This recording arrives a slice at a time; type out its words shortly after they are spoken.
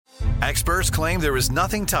Experts claim there is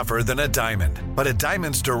nothing tougher than a diamond. But at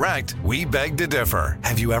Diamonds Direct, we beg to differ.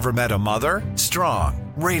 Have you ever met a mother? Strong,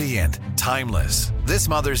 radiant, timeless. This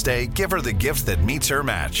Mother's Day, give her the gift that meets her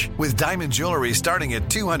match. With diamond jewelry starting at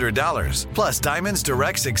 $200. Plus, Diamonds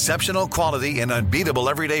Direct's exceptional quality and unbeatable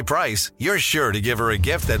everyday price, you're sure to give her a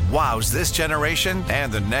gift that wows this generation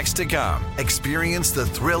and the next to come. Experience the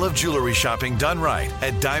thrill of jewelry shopping done right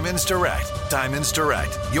at Diamonds Direct. Diamonds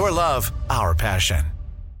Direct. Your love, our passion.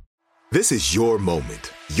 This is your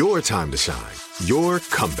moment, your time to shine, your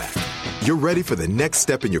comeback. You're ready for the next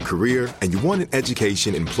step in your career, and you want an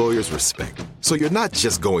education employers respect. So you're not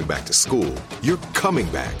just going back to school, you're coming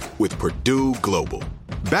back with Purdue Global.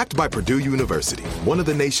 Backed by Purdue University, one of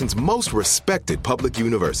the nation's most respected public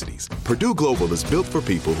universities, Purdue Global is built for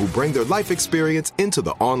people who bring their life experience into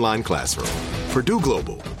the online classroom. Purdue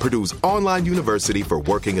Global, Purdue's online university for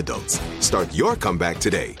working adults. Start your comeback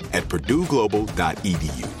today at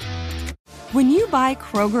purdueglobal.edu. When you buy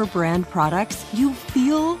Kroger brand products, you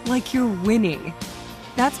feel like you're winning.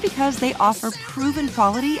 That's because they offer proven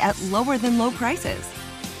quality at lower than low prices.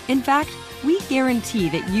 In fact, we guarantee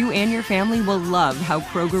that you and your family will love how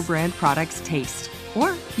Kroger brand products taste,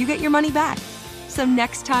 or you get your money back. So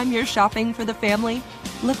next time you're shopping for the family,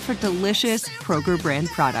 look for delicious Kroger brand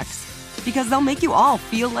products, because they'll make you all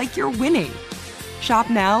feel like you're winning. Shop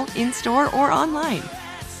now, in-store, or online.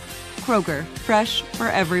 Kroger, fresh for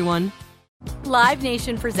everyone. Live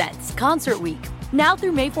Nation presents Concert Week. Now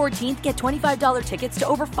through May 14th, get $25 tickets to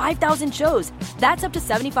over 5,000 shows. That's up to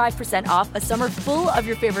 75% off a summer full of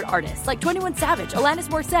your favorite artists like 21 Savage, Alanis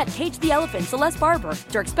Morissette, Cage the Elephant, Celeste Barber,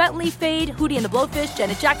 Dierks Bentley, Fade, Hootie and the Blowfish,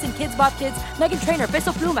 Janet Jackson, Kids Bop Kids, Meghan Trainor,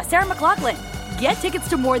 Bissell Pluma, Sarah McLachlan. Get tickets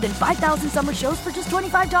to more than 5,000 summer shows for just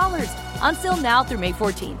 $25. Until now through May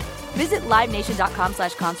 14th. Visit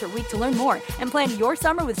LiveNation.com/Concert Week to learn more and plan your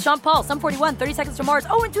summer with Sean Paul, Sum 41, 30 Seconds to Mars,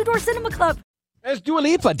 and Two Door Cinema Club. There's Dua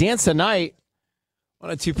Lipa, Dance the Night,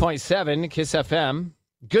 102.7 Kiss FM.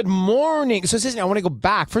 Good morning. So, I want to go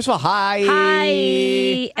back. First of all, hi.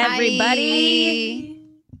 Hi, everybody.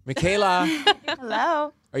 Michaela.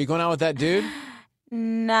 Hello. Are you going out with that dude?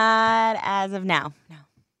 Not as of now. No.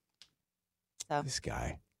 So, This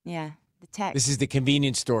guy. yeah, the text. This is the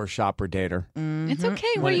convenience store shopper dater. It's okay.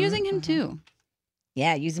 We're using him too.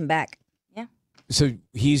 Yeah, use him back. Yeah. So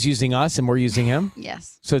he's using us and we're using him?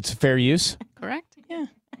 Yes. So it's fair use? Correct? Yeah.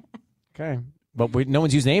 Okay. But no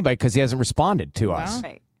one's using anybody because he hasn't responded to us.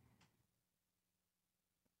 Right.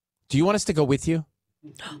 Do you want us to go with you?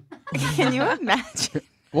 Can you imagine?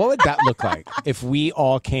 What would that look like if we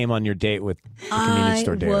all came on your date with the convenience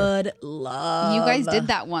store dater? I would love. You guys did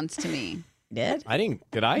that once to me. Did? I didn't.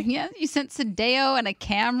 Did I? Yeah, you sent Sadeo and a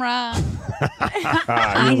camera.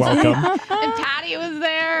 You're welcome. And Patty was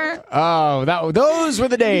there. Oh, those were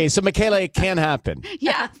the days. So, Michaela, it can happen.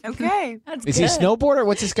 Yeah. Okay. That's Is he a snowboarder?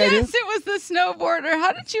 What's this guy Yes, do? it was the snowboarder.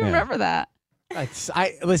 How did you remember that?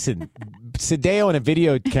 Listen, Sadeo and a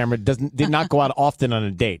video camera did not go out often on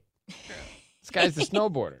a date. This guy's the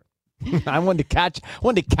snowboarder. I wanted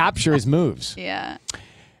to capture his moves. Yeah.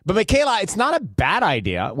 But Michaela, it's not a bad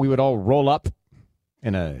idea. We would all roll up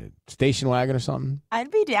in a station wagon or something. I'd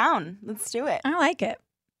be down. Let's do it. I like it.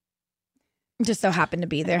 Just so happened to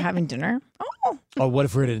be there having dinner. Oh, what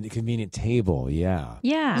if we're at a convenient table? Yeah.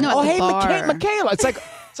 Yeah. No, Oh, at the hey, bar. Michaela. It's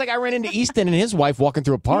like I ran into Easton and his wife walking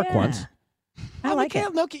through a park Yeah. once. I like Michaela,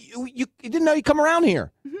 it. look, you didn't know you come around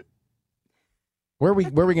here. Mm-hmm. Where are we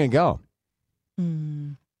going to go?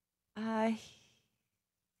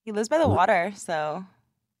 He lives by the water, so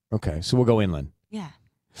Okay, so we'll go inland. yeah.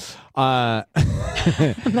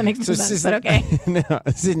 That makes no sense, but okay.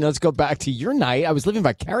 Let's go back to your night. I was living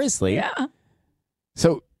vicariously. Yeah.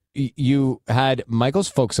 So you had Michael's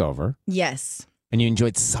folks over Yes. and you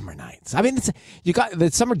enjoyed summer nights. I mean, the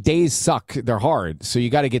summer days suck. They're hard. So you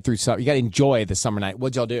got to get through you got to enjoy the summer night.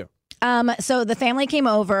 What'd y'all do? So the family came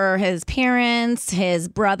over, his parents, his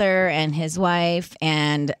brother and his wife,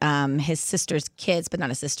 and his sister's kids, but not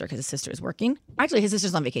his sister because his sister is working. Actually, his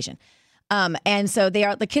sister's on vacation. And so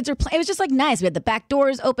the kids are playing. It was just like nice. We had the back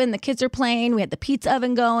doors open. The kids are playing. We had the pizza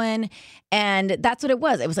oven going. And that's what it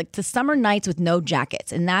was. It was like the summer nights with no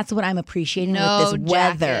jackets. And that's what I'm appreciating with this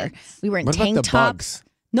weather. jackets. We were in What about tank the tops. bugs?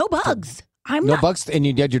 No bugs. No bugs, and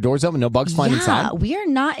you had your doors open. No bugs flying inside. We are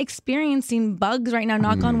not experiencing bugs right now.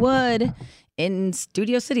 Knock on wood. In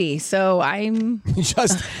Studio City, so I'm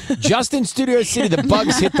just in Studio City. The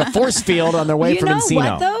bugs hit the force field on their way from Encino. You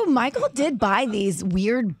know what though? Michael did buy these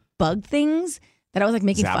weird bug things that I was like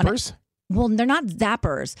making fun of. Zappers? Well, they're not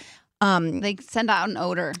zappers. They send out an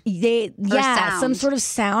odor. Some sound. sort of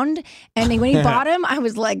sound. And when he bought them, I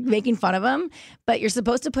was like making fun of him. But you're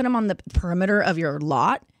supposed to put them on the perimeter of your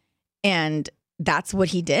lot. And that's what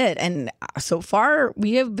he did. And so far,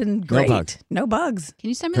 we have been great. bugs. No bugs. Can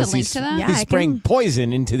you send me the link to that? Yeah, He's I spraying can-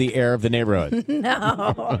 poison into the air of the neighborhood.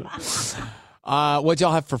 No. What'd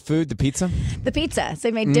y'all have for food? The pizza? The pizza. So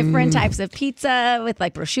they made different types of pizza with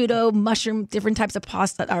like prosciutto, mushroom, different types of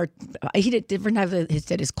pasta. Or he did different types of, he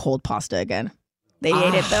did his cold pasta again. They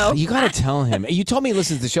ate it though. You got to tell him. You told me he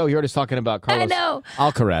listens to the show. You heard us talking about Carlos know.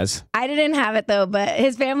 Alcaraz. I didn't have it though, but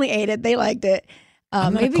his family ate it. They liked it.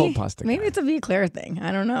 I'm not a cold pasta Maybe guy. it's a Via Clara thing.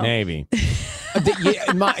 I don't know. Maybe.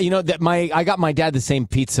 I got my dad the same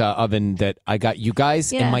pizza oven that I got you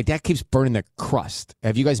guys, Yeah. and my dad keeps burning the crust.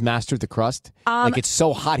 Have you guys mastered the crust? Like it's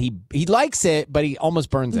so hot, he likes it, but he almost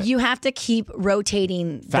burns it. You have to keep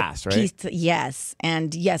rotating Fast, the right? pizza. Yes.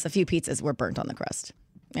 And yes, a few pizzas were burnt on the crust.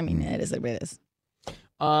 I mean, it is what it is.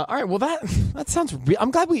 All right, well that sounds.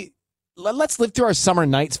 I'm glad let's live through our summer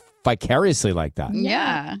nights vicariously like that.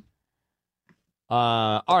 Yeah.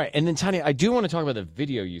 All right, and then Tanya, I do want to talk about the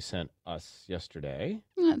video you sent us yesterday.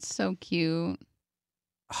 That's so cute.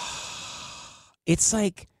 It's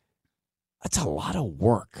like, it's a lot of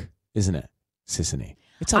work, isn't it, Sissany?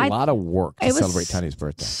 It's a I- lot of work to it was celebrate Tanya's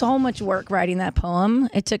birthday. So much work writing that poem.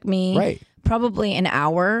 It took me Right. probably an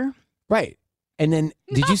hour. Right. And then,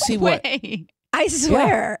 did you see what? I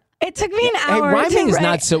swear. It took me an Hey, hour. rhyming to is write.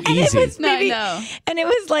 not so And easy. It was No, I maybe, know. And it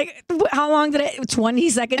was like, how long did it? 20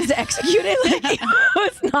 seconds to execute it? Like,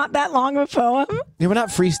 it was not that long of a poem. Yeah, we're not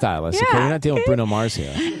freestylists, okay? Yeah. We're not dealing with Bruno Mars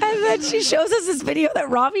here. And then she shows us this video that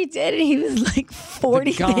Robbie did, and he was like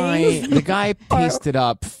 40 things. The guy pasted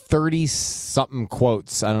up 30-something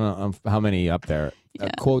quotes. I don't know how many up there.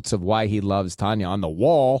 Quotes of why he loves Tanya on the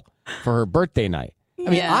wall for her birthday night. I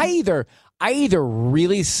mean, Yeah. I either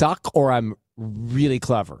really suck or I'm really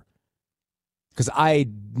clever. Because I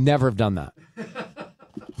never have done that.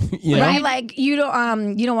 You know? Right? Like you don't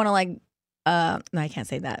want to like no, I can't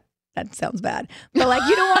say that. That sounds bad. But like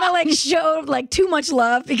you don't want to like show like too much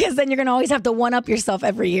love because then you're gonna always have to one up yourself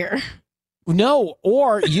every year. No,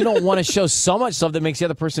 or you don't want to show so much love that makes the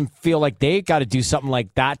other person feel like they got to do something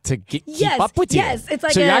like that to keep up with you. Yes, it's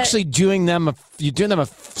like so you're a- actually doing them a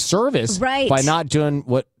service Right. by not doing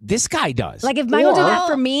what this guy does. Like if Michael did Or- that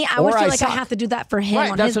for me, I would or feel like suck. I have to do that for him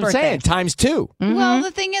Right, on that's his what I'm birthday. saying. Times two. Well, the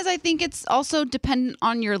thing is, I think it's also dependent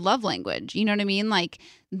on your love language. You know what I mean? Like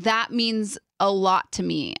that means a lot to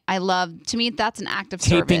me. To me, that's an act of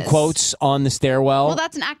Taping service. quotes on the stairwell. Well,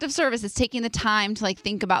 that's an act of service. It's taking the time to like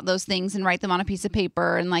think about those things and write them on a piece of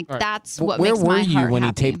paper, and like that's what Where makes were my you heart when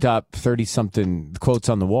happy. he taped up 30-something quotes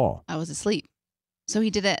on the wall? I was asleep, so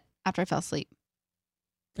he did it after I fell asleep.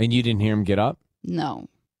 And you didn't hear him get up? No.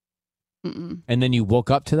 Mm-mm. And then you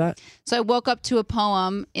woke up to that? So I woke up to a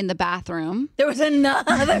poem in the bathroom. There was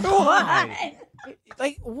another one.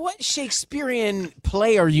 Like, what Shakespearean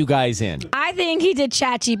play are you guys in? I think he did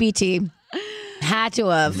ChatGPT. Had to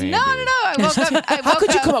have. Maybe. No. I woke up. How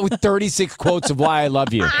could you come up with 36 quotes of why I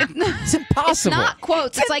love you? It's impossible. Not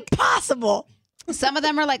quotes. It's like Possible. some of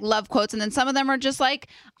them are like love quotes, and then some of them are just like,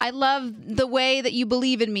 I love the way that you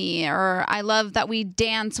believe in me, or I love that we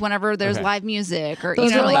dance whenever there's Okay. live music, or Those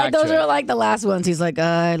you know, are like, like back those to are it. like the last ones. He's like,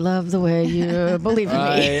 I love the way you believe in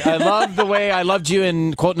me. I love the way I loved you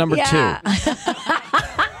in quote number Yeah. 2.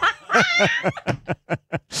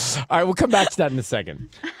 All right, we'll come back to that in a second,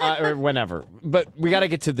 or whenever. But we got to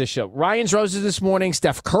get to this show. Ryan's roses this morning.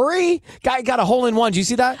 Steph Curry guy got a hole in one. Did you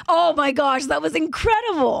see that? Oh my gosh, that was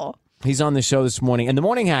incredible. He's on the show this morning. And the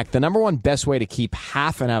morning hack, the number one best way to keep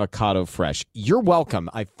half an avocado fresh. You're welcome.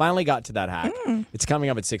 I finally got to that hack. It's coming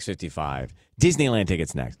up at 6:55. Disneyland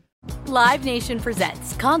tickets next. Live Nation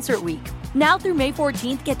presents Concert Week. Now through May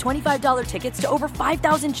 14th, get $25 tickets to over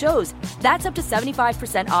 5,000 shows. That's up to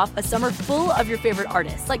 75% off a summer full of your favorite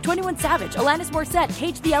artists like 21 Savage, Alanis Morissette,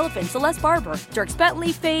 Cage the Elephant, Celeste Barber, Dierks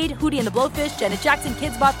Bentley, Fade, Hootie and the Blowfish, Janet Jackson,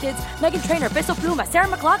 Kids Bop Kids, Meghan Trainor, Bissell Pluma, Sarah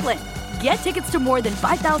McLachlan. Get tickets to more than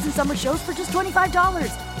 5,000 summer shows for just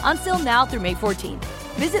 $25. Until now through May 14th.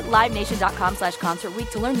 Visit LiveNation.com/Concert Week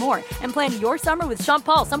to learn more and plan your summer with Sean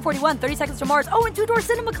Paul, Sum 41, 30 Seconds to Mars, and Two Door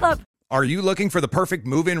Cinema Club. Are you looking for the perfect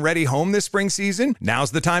move-in ready home this spring season?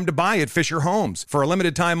 Now's the time to buy at Fisher Homes. For a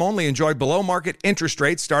limited time only, enjoy below-market interest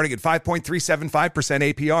rates starting at 5.375%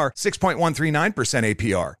 APR, 6.139%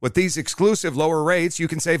 APR. With these exclusive lower rates, you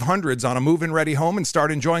can save hundreds on a move-in ready home and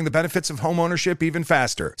start enjoying the benefits of homeownership even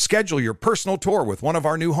faster. Schedule your personal tour with one of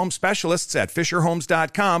our new home specialists at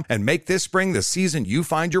FisherHomes.com and make this spring the season you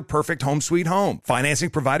find your perfect home sweet home. Financing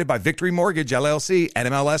provided by Victory Mortgage, LLC,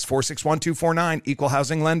 NMLS 461249, Equal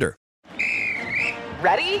Housing Lender.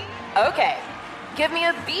 Ready? Okay. Give me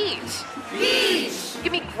a beach. Beach.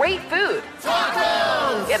 Give me great food.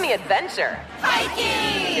 Tacos. Give me adventure.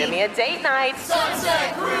 Hiking. Give me a date night.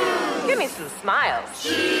 Sunset cruise. some smiles.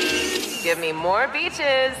 Beach. Give me more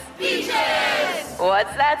beaches. Beaches.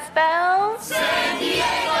 What's that spell? San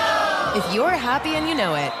Diego. If you're happy and you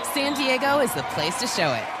know it, San Diego is the place to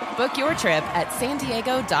show it. Book your trip at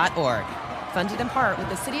sandiego.org. Funded in part with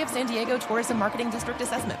the City of San Diego Tourism Marketing District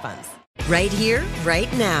Assessment Funds. Right here,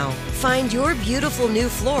 right now. Find your beautiful new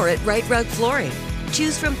floor at Right Rug Flooring.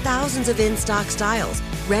 Choose from thousands of in-stock styles,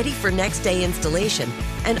 ready for next day installation,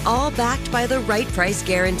 and all backed by the right price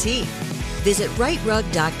guarantee. Visit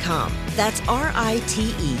rightrug.com. That's RITERUG.com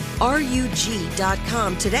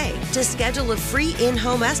today to schedule a free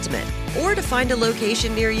in-home estimate or to find a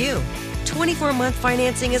location near you. 24-month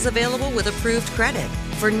financing is available with approved credit.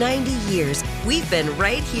 For 90 years, we've been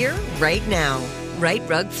right here, right now. Right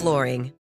Rug Flooring.